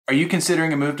Are you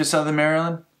considering a move to Southern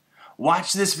Maryland?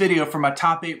 Watch this video for my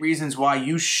top 8 reasons why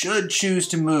you should choose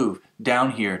to move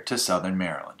down here to Southern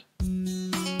Maryland.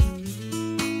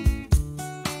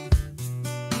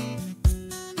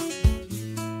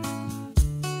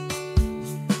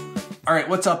 Alright,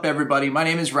 what's up everybody? My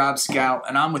name is Schou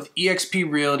and I'm with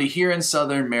eXp Realty here in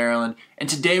Southern Maryland, and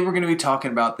today we're going to be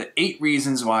talking about the 8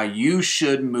 reasons why you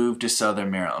should move to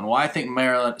Southern Maryland. Why I think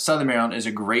Southern Maryland is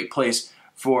a great place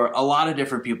for a lot of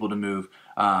different people to move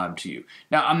to you.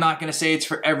 Now, I'm not going to say it's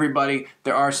for everybody.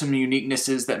 There are some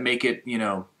uniquenesses that make it,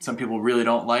 some people really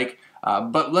don't like.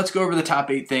 But let's go over the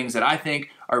top 8 things that I think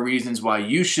are reasons why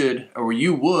you should or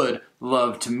you would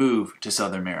love to move to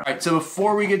Southern Maryland. All right, so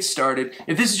before we get started,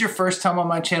 if this is your first time on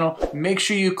my channel, make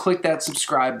sure you click that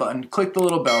subscribe button, click the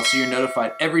little bell so you're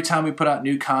notified every time we put out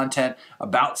new content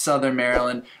about Southern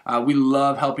Maryland. We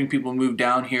love helping people move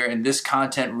down here, and this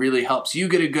content really helps you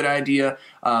get a good idea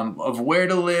of where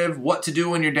to live, what to do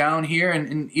when you're down here,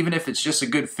 and even if it's just a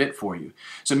good fit for you.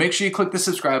 So make sure you click the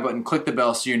subscribe button, click the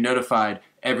bell so you're notified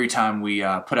every time we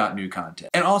put out new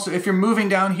content. And also, if you're moving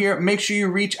down here, make sure you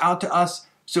reach out to us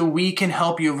so we can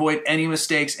help you avoid any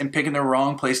mistakes in picking the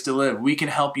wrong place to live. We can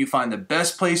help you find the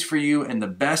best place for you in the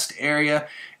best area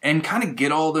and kind of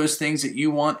get all those things that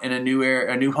you want in a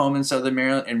new home in Southern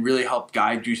Maryland, and really help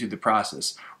guide you through the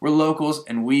process. We're locals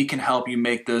and we can help you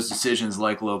make those decisions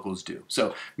like locals do.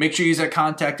 So make sure you use that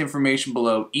contact information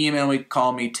below. Email me,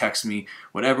 call me, text me,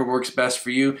 whatever works best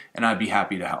for you, and I'd be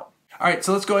happy to help. All right,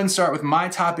 so let's go ahead and start with my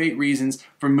top 8 reasons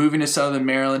for moving to Southern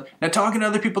Maryland. Now, talking to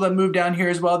other people that move down here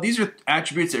as well, these are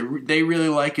attributes that they really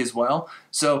like as well.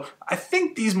 So I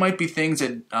think these might be things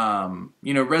that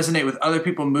resonate with other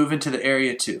people moving to the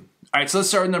area too. All right, so let's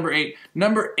start with number 8.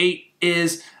 Number 8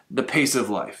 is the pace of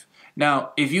life.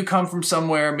 Now, if you come from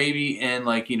somewhere maybe in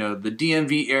the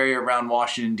DMV area around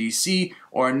Washington, D.C.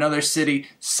 or another city,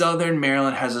 Southern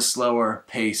Maryland has a slower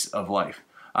pace of life.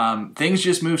 Things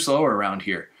just move slower around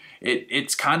here.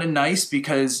 It's kind of nice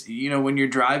because, when you're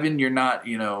driving, you're not,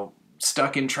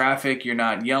 stuck in traffic. You're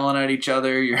not yelling at each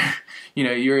other.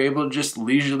 You're able to just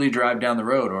leisurely drive down the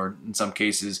road, or in some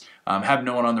cases, have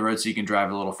no one on the road so you can drive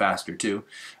a little faster too.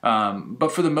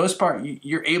 But for the most part,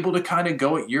 you're able to kind of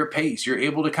go at your pace. You're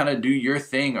able to kind of do your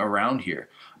thing around here.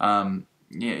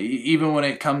 Even when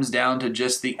it comes down to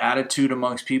just the attitude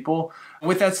amongst people,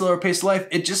 with that slower pace of life,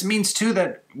 it just means too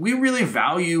that we really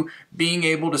value being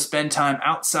able to spend time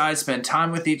outside, spend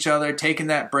time with each other, taking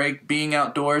that break, being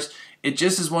outdoors. It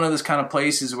just is one of those kind of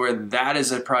places where that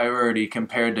is a priority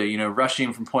compared to,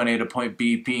 rushing from point A to point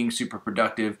B, being super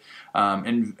productive.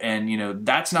 And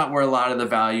that's not where a lot of the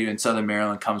value in Southern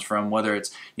Maryland comes from, whether it's,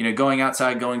 going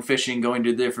outside, going fishing, going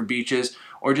to different beaches,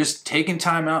 or just taking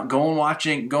time out, going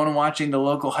and watching the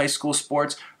local high school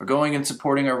sports, or going and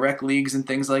supporting our rec leagues and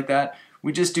things like that.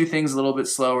 We just do things a little bit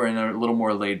slower and a little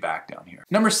more laid back down here.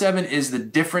 Number 7 is the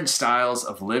different styles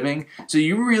of living. So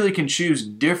you really can choose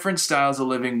different styles of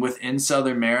living within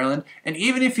Southern Maryland. And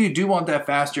even if you do want that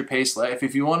faster paced life,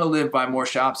 if you want to live by more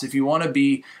shops, if you want to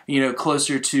be,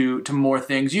 closer to more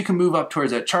things, you can move up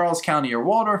towards that Charles County or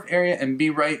Waldorf area and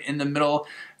be right in the middle.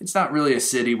 It's not really a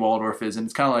city, Waldorf is, and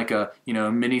it's kind of like a,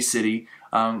 a mini city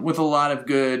with a lot of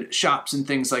good shops and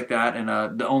things like that,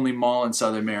 and the only mall in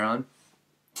Southern Maryland.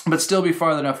 But still be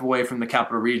far enough away from the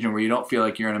capital region where you don't feel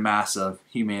like you're in a mass of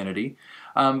humanity.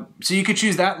 So you could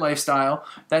choose that lifestyle,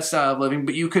 that style of living,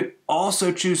 but you could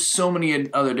also choose so many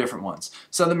other different ones.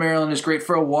 Southern Maryland is great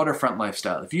for a waterfront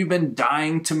lifestyle. If you've been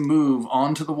dying to move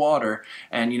onto the water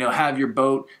and, have your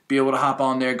boat, be able to hop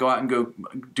on there, go out and go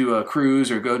do a cruise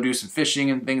or go do some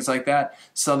fishing and things like that,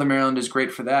 Southern Maryland is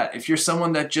great for that. If you're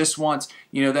someone that just wants,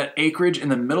 that acreage in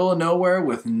the middle of nowhere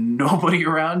with nobody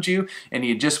around you and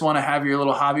you just want to have your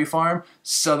little hobby farm,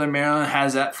 Southern Maryland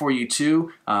has that for you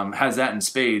too, has that in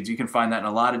spades. You can find that in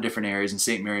a lot of different areas in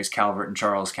St. Mary's, Calvert, and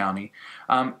Charles County.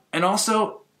 And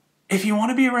also, if you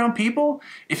want to be around people,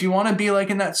 if you want to be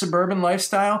in that suburban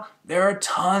lifestyle, there are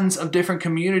tons of different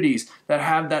communities that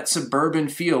have that suburban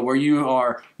feel where you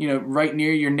are, right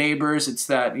near your neighbors. It's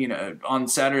that, on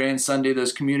Saturday and Sunday,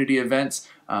 those community events.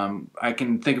 I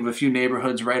can think of a few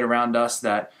neighborhoods right around us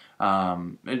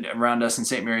in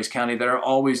St. Mary's County that are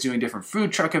always doing different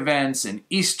food truck events and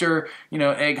Easter,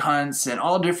 egg hunts and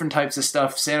all different types of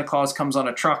stuff. Santa Claus comes on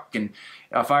a truck and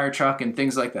a fire truck and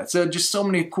things like that. So just so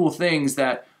many cool things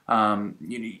that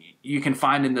you can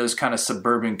find in those kind of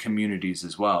suburban communities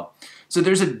as well. So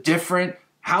there's a different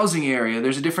housing area.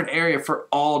 There's a different area for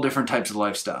all different types of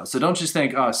lifestyles. So don't just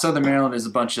think, oh, Southern Maryland is a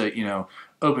bunch of,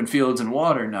 open fields and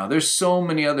water. No, there's so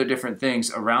many other different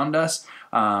things around us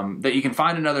that you can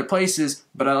find in other places.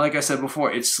 But like I said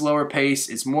before, it's slower pace,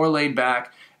 it's more laid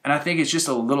back, and I think it's just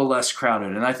a little less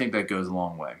crowded, and I think that goes a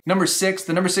long way. Number six,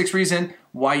 the number six reason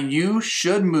why you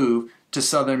should move to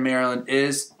Southern Maryland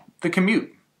is the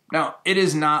commute. Now, it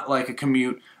is not like a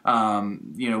commute,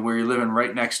 where you're living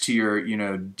right next to your,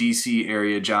 DC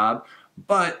area job,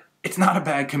 but it's not a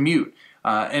bad commute.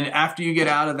 And after you get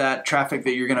out of that traffic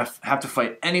that you're going to have to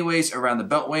fight anyways around the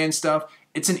Beltway and stuff,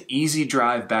 it's an easy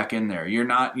drive back in there. You're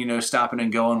not, stopping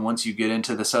and going once you get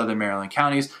into the Southern Maryland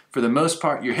counties. For the most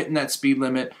part, you're hitting that speed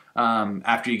limit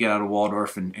after you get out of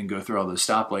Waldorf and go through all those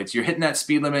stoplights. You're hitting that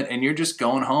speed limit and you're just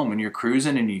going home and you're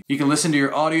cruising, and you can listen to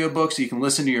your audiobooks, you can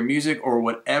listen to your music or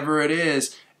whatever it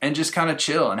is, and just kind of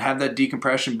chill and have that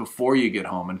decompression before you get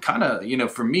home. And kind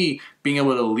of, for me, being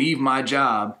able to leave my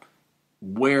job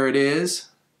where it is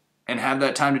and have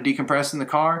that time to decompress in the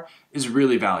car is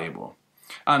really valuable.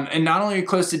 And not only are you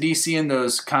close to DC and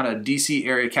those kind of DC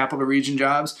area capital region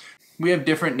jobs, we have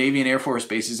different Navy and Air Force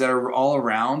bases that are all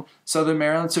around Southern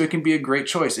Maryland, so it can be a great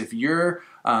choice. If you're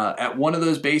at one of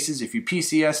those bases, if you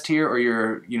PCS tier or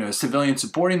you're civilian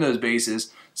supporting those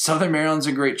bases, Southern Maryland's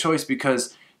a great choice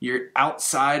because you're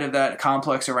outside of that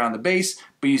complex around the base,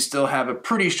 but you still have a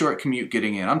pretty short commute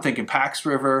getting in. I'm thinking Pax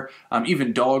River,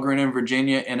 even Dahlgren in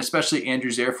Virginia, and especially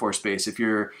Andrews Air Force Base. If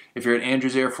you're at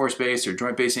Andrews Air Force Base or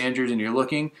Joint Base Andrews and you're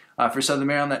looking for Southern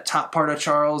Maryland, that top part of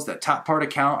Charles, that top part of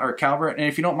Calvert, and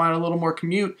if you don't mind a little more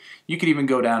commute, you could even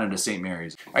go down into St.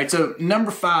 Mary's. All right, so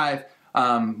number 5,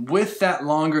 with that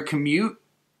longer commute,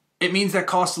 it means that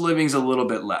cost of living is a little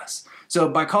bit less. So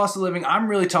by cost of living, I'm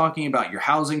really talking about your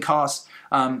housing costs.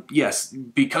 Yes,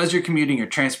 because you're commuting, your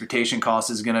transportation cost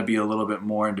is going to be a little bit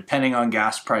more, and depending on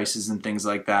gas prices and things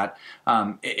like that,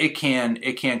 it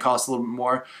can cost a little bit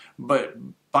more. But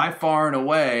by far and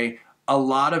away, a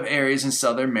lot of areas in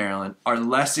Southern Maryland are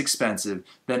less expensive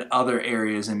than other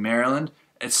areas in Maryland,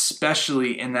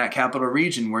 especially in that capital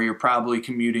region where you're probably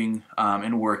commuting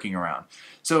and working around.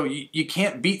 So you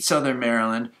can't beat Southern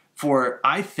Maryland for,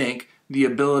 I think, the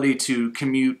ability to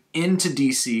commute into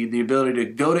DC, the ability to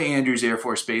go to Andrews Air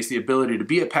Force Base, the ability to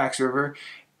be at Pax River,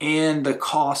 and the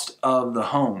cost of the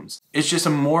homes. It's just a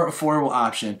more affordable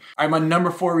option. All right, my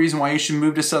number 4 reason why you should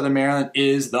move to Southern Maryland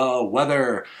is the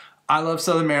weather. I love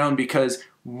Southern Maryland because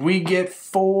we get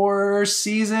 4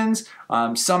 seasons.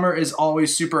 Summer is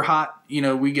always super hot.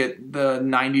 We get the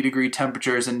 90-degree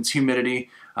temperatures and it's humidity.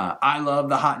 I love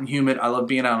the hot and humid. I love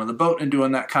being out on the boat and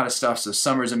doing that kind of stuff, so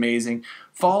summer's amazing.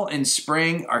 Fall and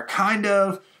spring are kind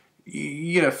of,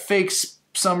 you get a fake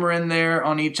summer in there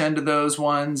on each end of those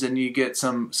ones, and you get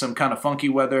some kind of funky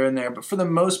weather in there. But for the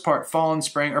most part, fall and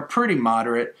spring are pretty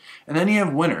moderate. And then you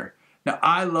have winter. Now,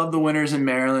 I love the winters in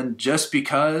Maryland just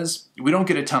because we don't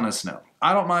get a ton of snow.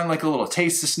 I don't mind like a little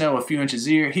taste of snow, a few inches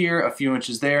here, a few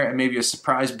inches there, and maybe a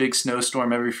surprise big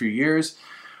snowstorm every few years.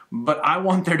 But I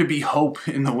want there to be hope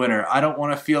in the winter. I don't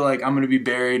want to feel like I'm going to be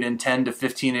buried in 10 to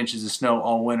 15 inches of snow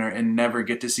all winter and never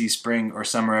get to see spring or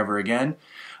summer ever again.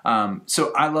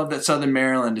 So I love that Southern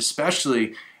Maryland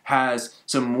especially has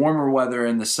some warmer weather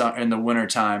in the winter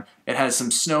time. It has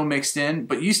some snow mixed in,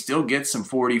 but you still get some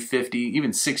 40, 50,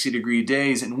 even 60-degree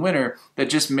days in winter that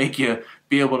just make you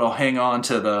be able to hang on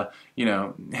to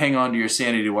your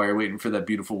sanity while you're waiting for that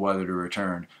beautiful weather to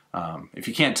return. If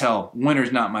you can't tell,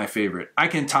 winter's not my favorite. I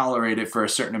can tolerate it for a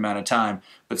certain amount of time,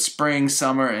 but spring,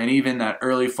 summer, and even that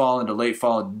early fall into late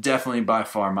fall, definitely by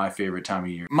far my favorite time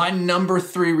of year. My number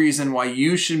 3 reason why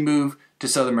you should move to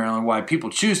Southern Maryland, why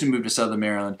people choose to move to Southern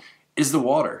Maryland, is the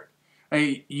water.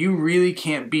 You really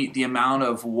can't beat the amount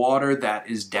of water that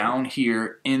is down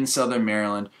here in Southern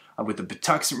Maryland with the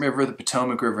Patuxent River, the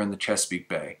Potomac River, and the Chesapeake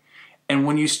Bay. And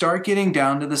when you start getting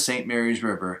down to the St. Mary's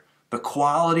River, the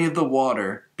quality of the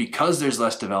water, because there's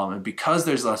less development, because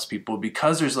there's less people,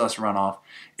 because there's less runoff,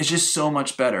 is just so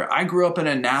much better. I grew up in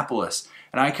Annapolis,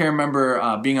 and I can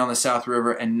remember being on the South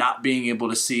River and not being able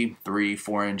to see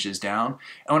 3-4 inches down.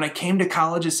 And when I came to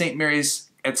college at St.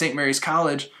 Mary's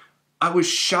College, I was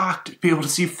shocked to be able to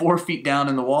see 4 feet down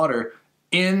in the water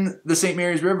in the St.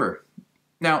 Mary's River.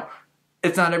 Now,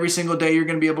 it's not every single day you're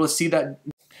going to be able to see that.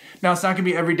 Now, it's not going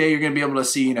to be every day you're going to be able to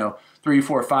see, 3,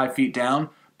 4, 5 feet down.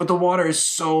 But the water is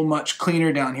so much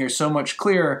cleaner down here, so much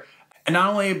clearer. And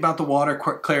not only about the water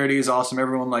clarity is awesome.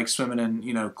 Everyone likes swimming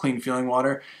in, clean feeling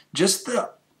water. Just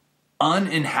the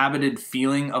uninhabited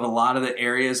feeling of a lot of the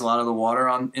areas, a lot of the water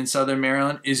in Southern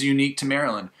Maryland is unique to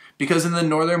Maryland. Because in the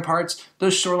northern parts,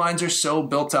 those shorelines are so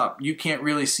built up. You can't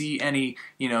really see any,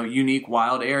 unique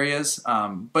wild areas.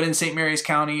 But in St. Mary's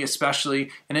County especially,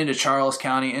 and into Charles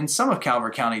County, and some of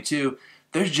Calvert County too,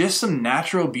 there's just some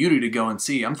natural beauty to go and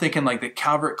see. I'm thinking like the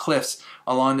Calvert Cliffs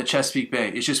along the Chesapeake Bay.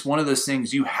 It's just one of those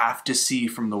things you have to see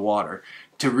from the water.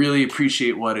 to really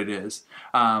appreciate what it is.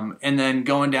 And then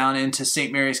going down into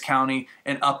St. Mary's County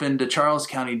and up into Charles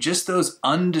County, just those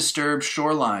undisturbed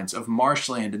shorelines of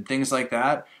marshland and things like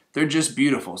that, they're just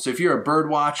beautiful. So if you're a bird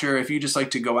watcher, if you just like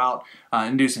to go out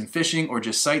and do some fishing or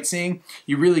just sightseeing,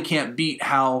 you really can't beat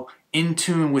how in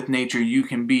tune with nature you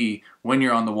can be when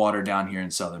you're on the water down here in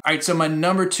Southern. All right, so my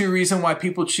number 2 reason why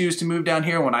people choose to move down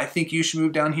here, when I think you should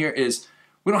move down here, is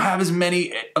we don't have as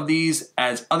many of these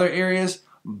as other areas,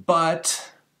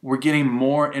 but we're getting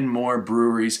more and more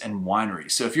breweries and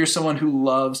wineries. So if you're someone who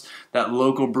loves that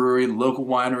local brewery, local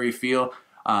winery feel,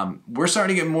 we're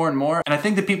starting to get more and more. And I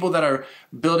think the people that are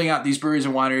building out these breweries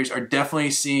and wineries are definitely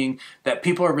seeing that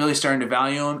people are really starting to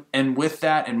value them. And with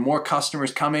that and more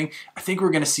customers coming, I think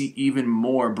we're going to see even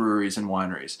more breweries and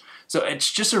wineries. So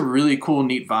it's just a really cool,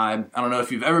 neat vibe. I don't know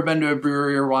if you've ever been to a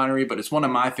brewery or winery, but it's one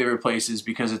of my favorite places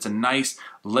because it's a nice,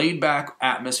 laid-back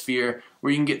atmosphere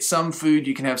where you can get some food,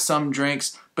 you can have some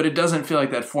drinks, but it doesn't feel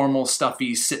like that formal,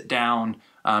 stuffy, sit down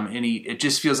and eat. It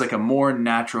just feels like a more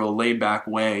natural, laid-back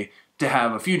way to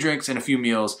have a few drinks and a few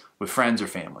meals with friends or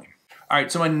family. All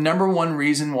right, so my number 1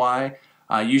 reason why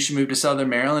you should move to Southern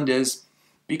Maryland is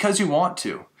because you want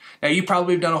to. Now, you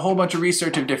probably have done a whole bunch of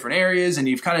research of different areas and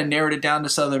you've kind of narrowed it down to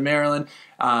Southern Maryland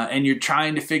and you're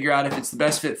trying to figure out if it's the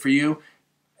best fit for you.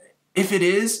 If it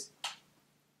is,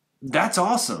 that's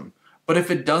awesome. But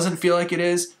if it doesn't feel like it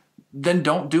is, then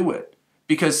don't do it.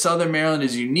 Because Southern Maryland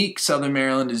is unique, Southern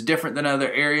Maryland is different than other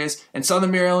areas, and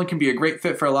Southern Maryland can be a great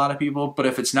fit for a lot of people, but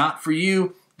if it's not for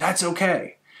you, that's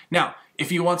okay. Now, if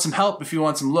you want some help, if you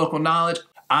want some local knowledge,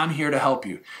 I'm here to help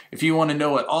you. If you want to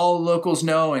know what all locals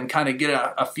know and kind of get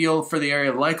a feel for the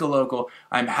area like a local,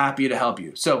 I'm happy to help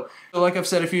you. So like I've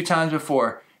said a few times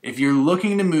before, if you're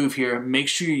looking to move here, make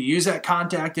sure you use that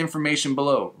contact information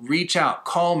below. Reach out,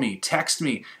 call me, text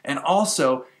me, and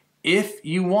also, if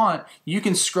you want, you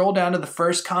can scroll down to the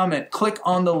first comment, click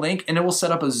on the link, and it will set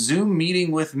up a Zoom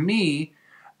meeting with me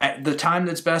at the time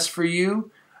that's best for you,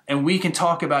 and we can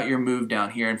talk about your move down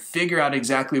here and figure out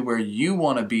exactly where you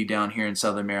want to be down here in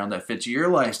Southern Maryland that fits your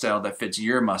lifestyle, that fits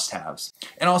your must-haves.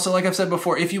 And also, like I've said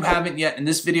before, if you haven't yet and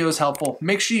this video is helpful,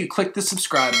 make sure you click the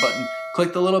subscribe button,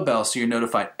 click the little bell so you're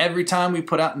notified every time we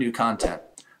put out new content.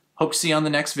 Hope to see you on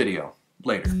the next video.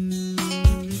 Later.